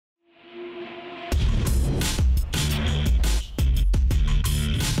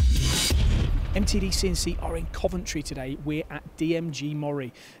MTDCNC are in Coventry today. We're at DMG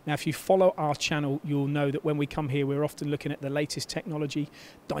MORI. Now, if you follow our channel, you'll know that when we come here, we're often looking at the latest technology,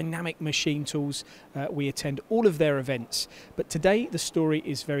 dynamic machine tools. We attend all of their events. But today, the story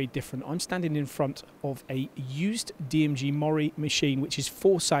is very different. I'm standing in front of a used DMG MORI machine, which is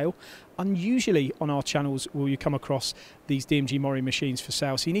for sale. Unusually on our channels will you come across these DMG MORI machines for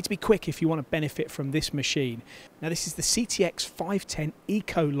sale, so you need to be quick if you want to benefit from this machine. Now, this is the CTX 510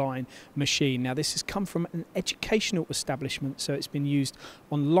 ecoline machine. Now, this has come from an educational establishment, so it's been used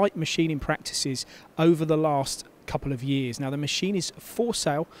on light machining practices over the last couple of years. Now, the machine is for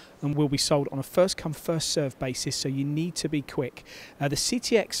sale and will be sold on a first come first serve basis, so you need to be quick. The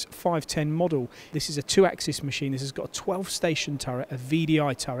CTX 510 model, this is a 2-axis machine. This has got a 12 station turret, a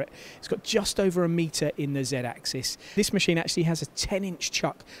VDI turret. It's got just over a metre in the Z axis. This machine actually has a 10-inch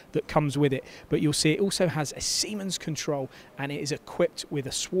chuck that comes with it, but you'll see it also has a Siemens control, and it is equipped with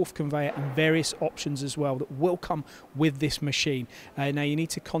a swarf conveyor and various options as well that will come with this machine. Now, you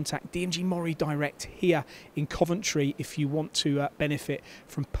need to contact DMG MORI direct here in Coventry if you want to benefit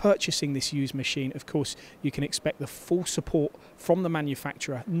from purchasing this used machine. Of course, you can expect the full support from the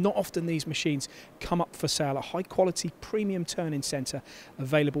manufacturer. Not often these machines come up for sale. A high quality premium turning centre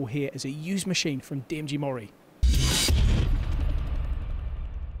available here as a used machine from DMG MORI.